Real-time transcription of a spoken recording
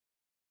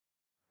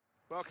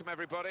Welcome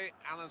everybody,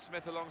 Alan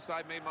Smith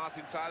alongside me,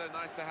 Martin Tyler.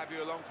 Nice to have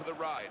you along for the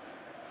ride.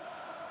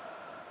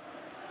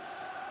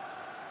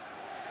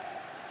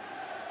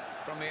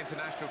 From the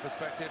international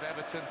perspective,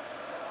 Everton,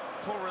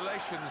 poor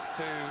relations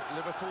to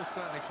Liverpool,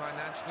 certainly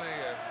financially,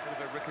 a bit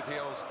of a rickety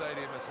old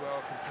stadium as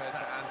well compared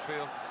to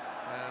Anfield.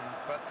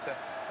 But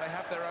they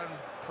have their own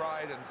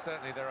pride and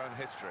certainly their own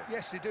history.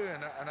 Yes, they do,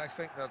 and I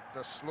think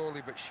they're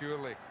slowly but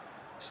surely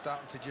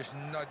starting to just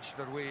nudge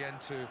their way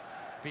into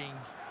being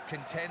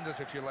contenders,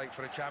 if you like,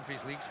 for a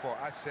Champions League spot.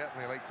 I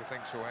certainly like to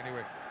think so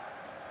anyway.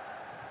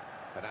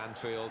 At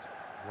Anfield,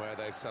 where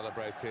they've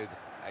celebrated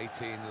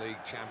 18 league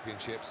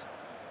championships,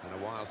 and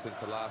a while since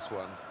the last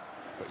one,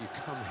 but you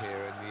come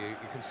here and you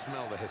can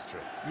smell the history.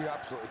 You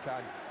absolutely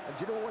can. And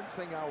do you know one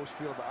thing I always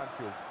feel about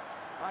Anfield?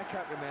 I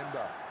can't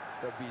remember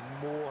there being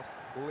more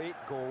late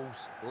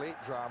goals,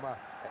 late drama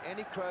at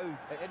any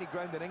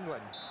ground in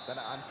England than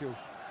at Anfield.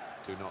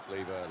 Do not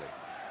leave early.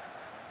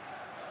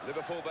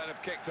 Liverpool then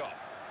have kicked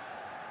off.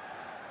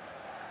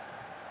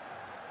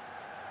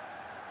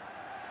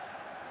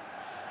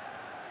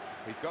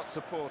 He's got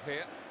support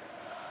here.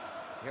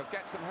 He'll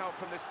get some help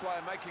from this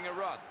player making a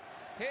run.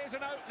 Here's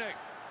an opening.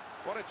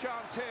 What a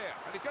chance here.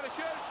 And he's going to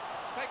shoot.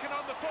 Taken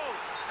on the full.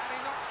 And he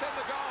knocks in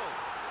the goal.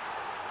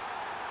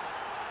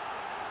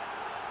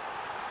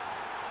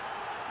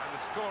 And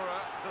the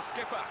scorer, the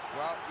skipper.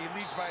 Well, he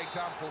leads by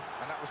example,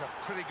 and that was a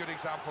pretty good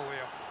example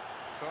there.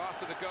 So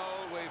after the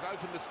goal, we've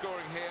opened the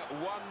scoring here,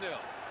 1-0.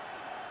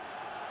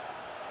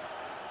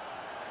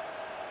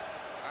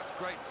 That's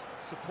great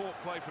support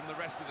play from the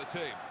rest of the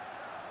team.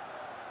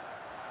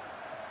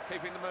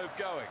 Keeping the move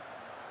going.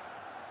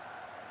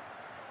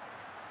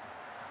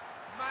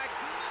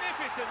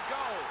 Magnificent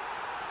goal!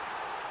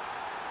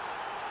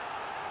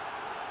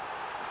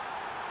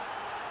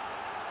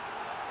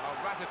 Oh,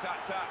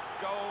 rat-a-tat-tat,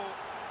 goal,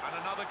 and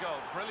another goal,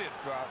 brilliant.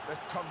 Well, they've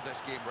turned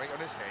this game right on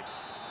his head.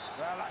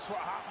 Well, that's what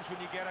happens when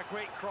you get a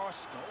great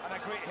cross and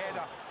a great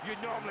header. You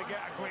normally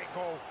get a great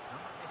goal.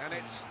 And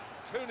it's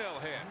 2-0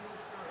 here.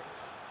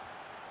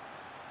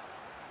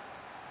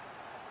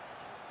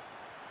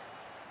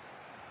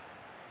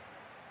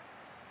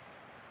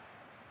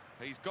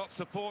 He's got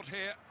support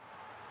here.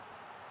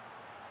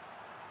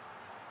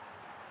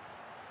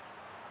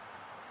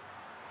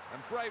 And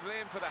bravely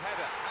in for the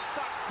header. And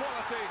such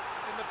quality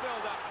in the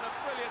build-up and a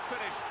brilliant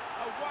finish.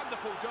 A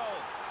wonderful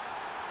goal.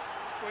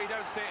 Well, you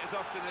don't see it as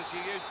often as you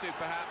used to,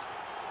 perhaps,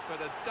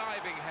 but a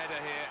diving header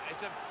here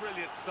is a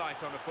brilliant sight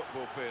on a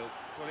football field.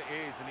 Well, it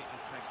is, and it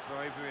takes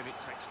bravery and it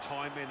takes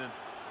timing, and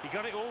he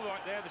got it all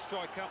right there, the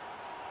striker.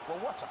 Well,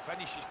 what a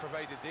finish he's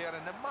provided there,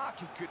 and the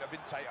marking couldn't have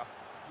been tighter.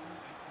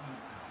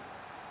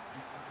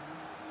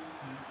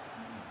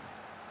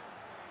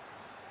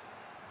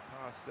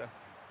 Pass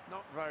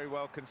not very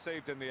well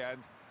conceived in the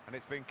end, and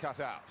it's been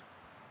cut out.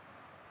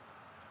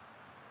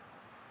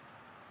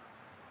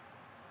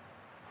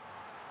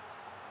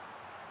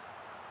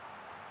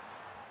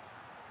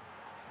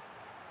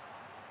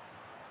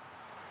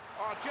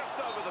 Oh, just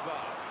over the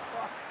bar.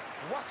 Oh,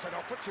 what an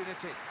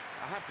opportunity.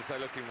 I have to say,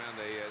 looking around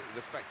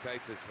the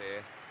spectators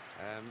here,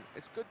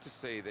 it's good to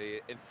see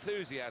the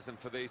enthusiasm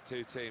for these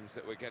two teams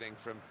that we're getting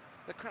from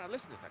the crowd.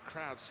 Listen to the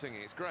crowd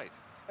singing, it's great.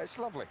 It's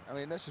lovely. I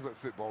mean, this is what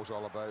football's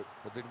all about.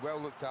 They've been well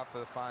looked after,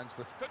 the fans.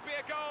 With Could be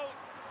a goal.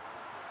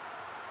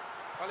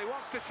 Well, he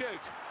wants to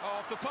shoot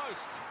off the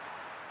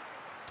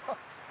post.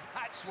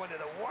 That's one of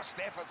the worst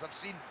efforts I've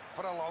seen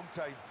for a long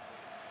time.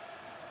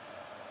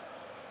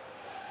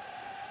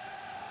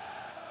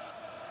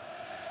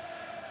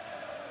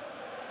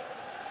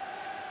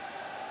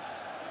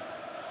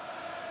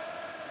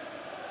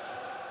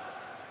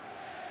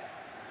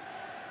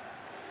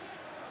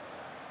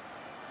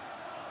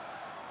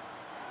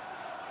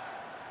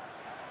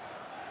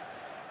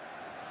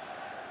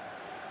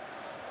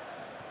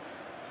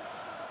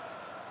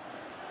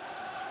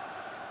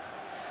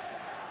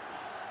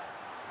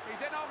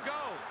 He's in on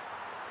goal.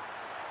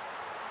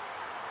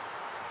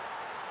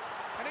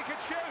 And he can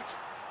shoot.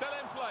 Still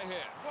in play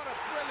here. What a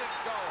brilliant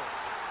goal.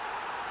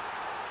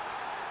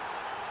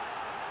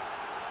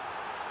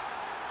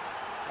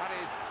 That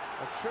is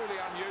a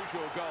truly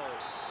unusual goal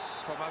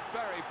from a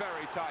very,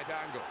 very tight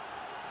angle.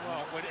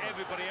 Well, when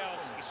everybody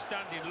else is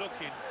standing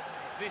looking,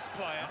 this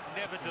player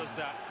never does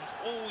that. He's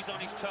always on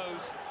his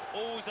toes,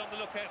 always on the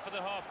lookout for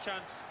the half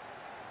chance.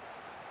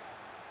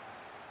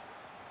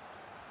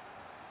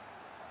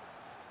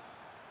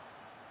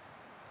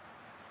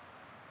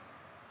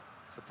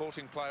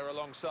 Supporting player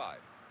alongside.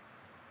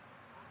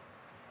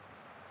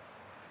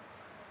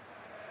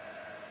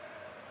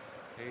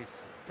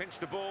 He's pinched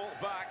the ball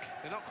back.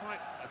 They're not quite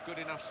a good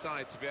enough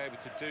side to be able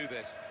to do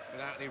this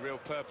without any real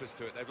purpose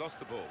to it. They've lost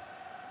the ball.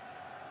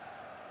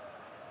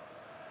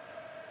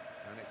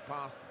 And it's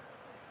passed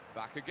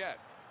back again.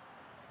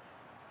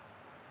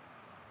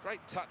 Great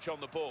touch on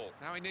the ball.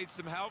 Now he needs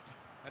some help,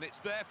 and it's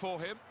there for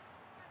him.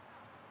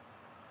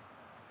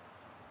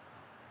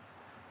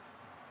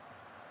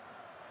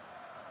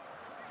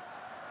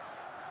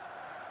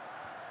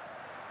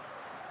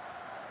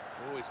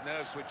 Oh, his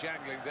nerves were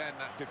jangling then,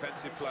 that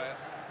defensive player.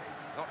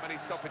 Not many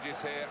stoppages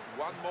here.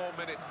 1 more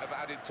minute of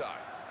added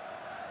time.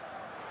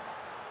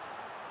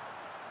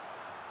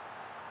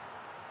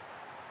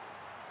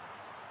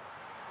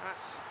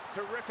 That's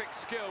terrific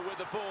skill with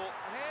the ball.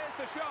 And here's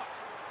the shot.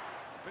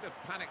 A bit of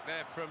panic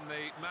there from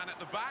the man at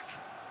the back.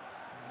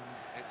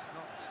 And it's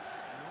not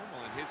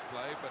normal in his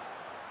play, but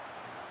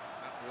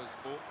that was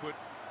awkward,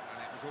 and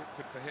it was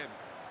awkward for him.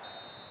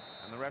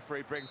 And the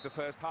referee brings the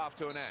first half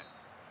to an end.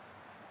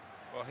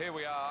 Well, here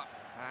we are,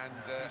 and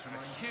a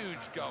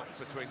huge gulf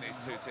between these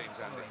two teams,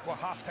 Andy. Well,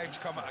 half-time's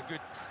come at a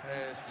good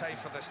time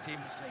for this team.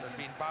 They've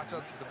been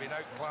battered, they've been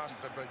outclassed,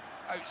 they've been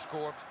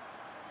outscored.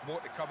 More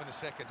to come in the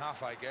second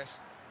half, I guess.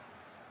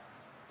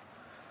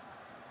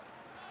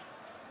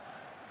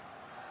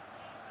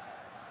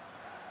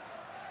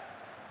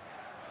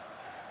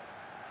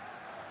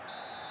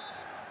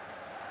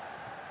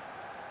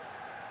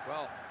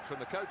 Well, from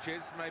the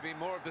coaches, maybe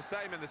more of the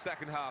same in the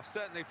second half.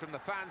 Certainly from the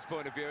fans'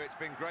 point of view, it's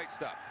been great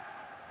stuff.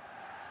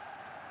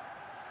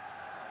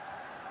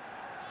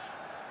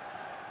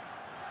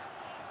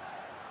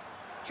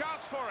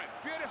 Chance for it,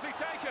 beautifully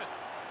taken.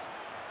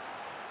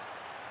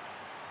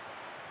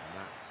 And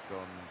that's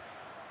gone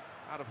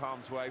out of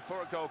harm's way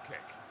for a goal kick.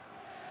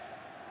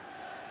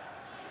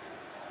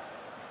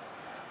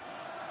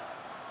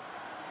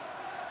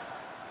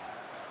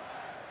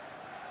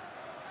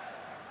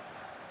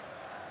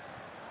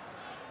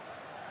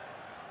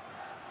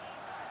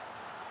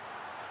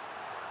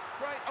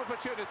 Great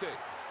opportunity.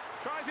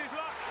 Tries his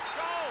luck.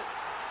 Goal!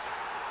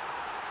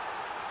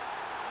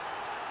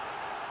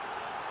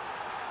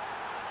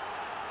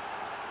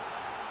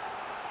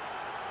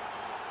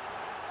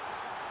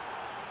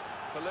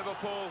 For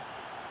Liverpool,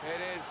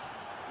 it is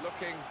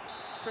looking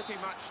pretty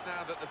much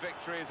now that the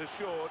victory is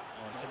assured.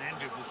 Oh, it's an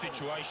enviable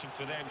situation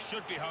for them.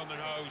 Should be home and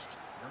hosed.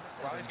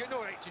 Well, he's got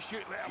no right to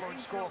shoot, let alone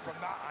score from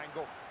that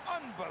angle.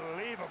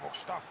 Unbelievable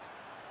stuff.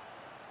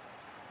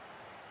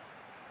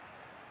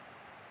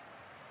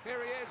 Here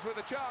he is with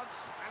a chance,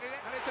 and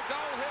it's a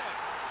goal here.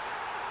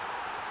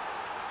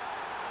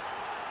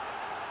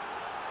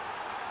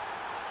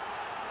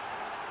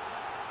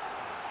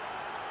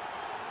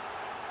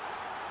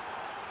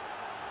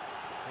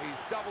 He's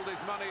doubled his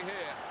money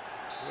here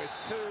with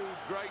 2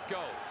 great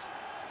goals.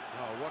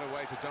 Oh, what a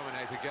way to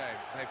dominate a game.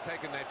 They've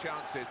taken their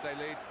chances. They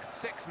lead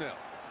 6-0.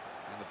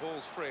 And the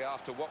ball's free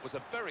after what was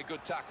a very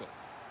good tackle.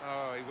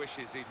 Oh, he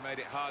wishes he'd made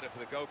it harder for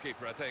the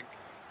goalkeeper, I think.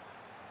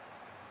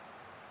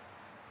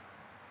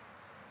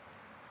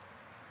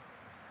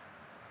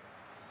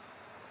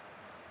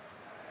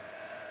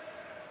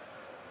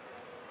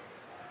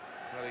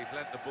 Well, he's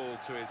lent the ball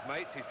to his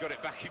mates. He's got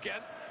it back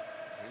again.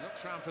 He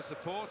looks round for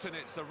support, and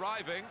it's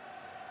arriving.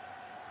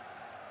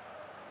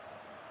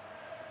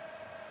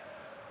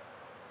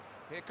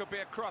 Here could be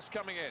a cross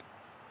coming in.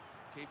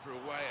 Keeper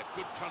away, a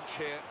good punch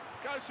here.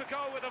 Goes for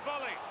goal with a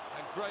volley.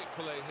 And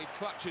gratefully, he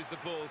clutches the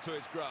ball to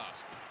his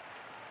grasp.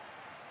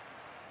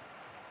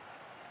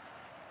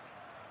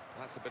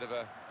 That's a bit of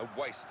a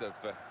waste of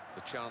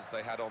the chance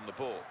they had on the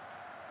ball.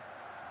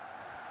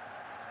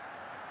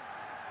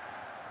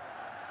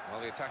 Well,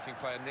 the attacking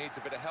player needs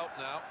a bit of help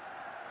now.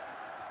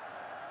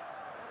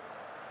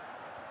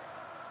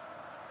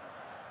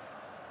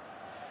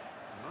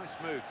 Nice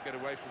move to get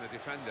away from the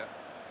defender.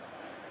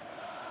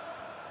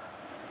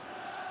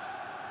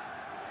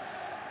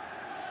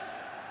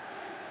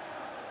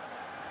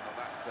 Well,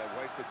 that's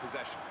wasted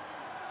possession.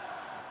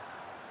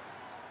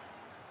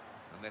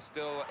 And they're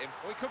still in.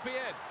 We could be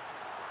in.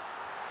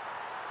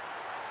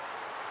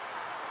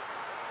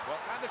 Well,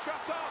 and the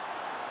shot's on.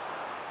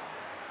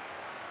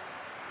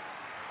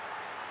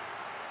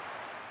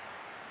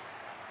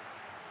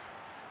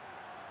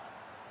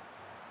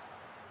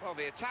 Well,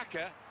 the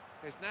attacker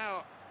is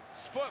now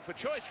spoilt for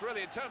choice,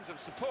 really, in terms of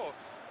support.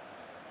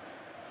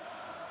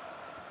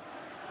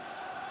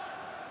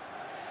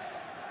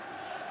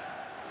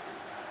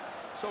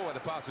 Saw where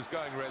the pass was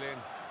going, really, and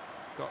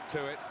got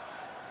to it.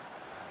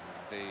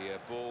 And the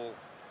ball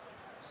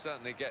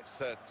certainly gets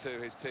to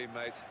his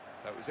teammate.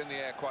 That was in the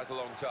air quite a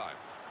long time.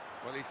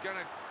 Well, he's going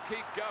to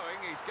keep going.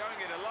 He's going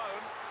it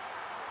alone.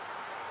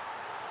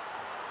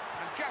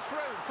 And just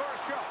room for a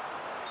shot.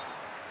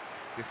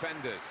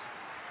 Defenders.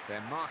 They're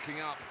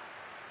marking up,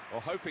 or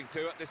hoping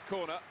to, at this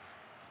corner.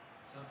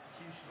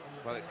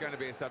 Well, it's going to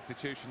be a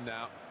substitution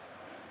now.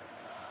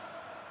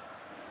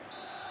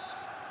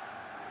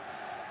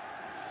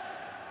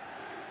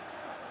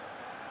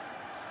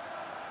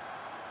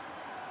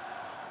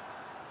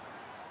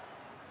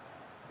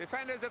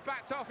 Defenders have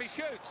backed off, he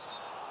shoots.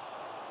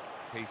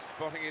 He's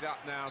spotting it up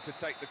now to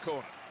take the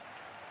corner.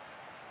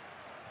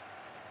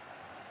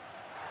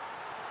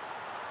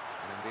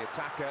 And the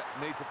attacker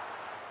needs a...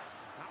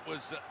 That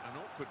was an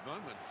awkward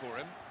moment for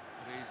him,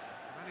 but he's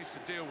managed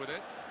to deal with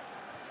it.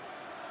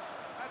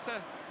 That's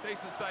a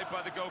decent save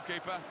by the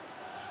goalkeeper.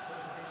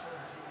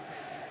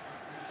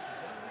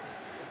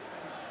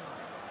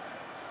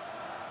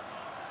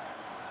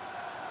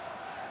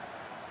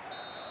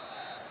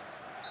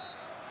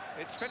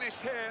 It's finished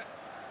here.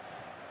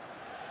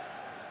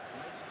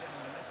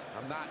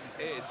 And that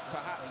is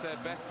perhaps their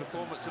best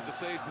performance of the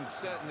season,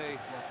 certainly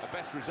a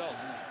best result.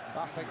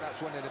 I think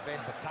that's one of the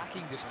best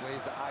attacking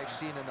displays that I've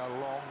seen in a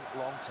long,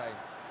 long time.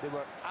 They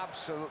were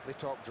absolutely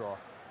top drawer.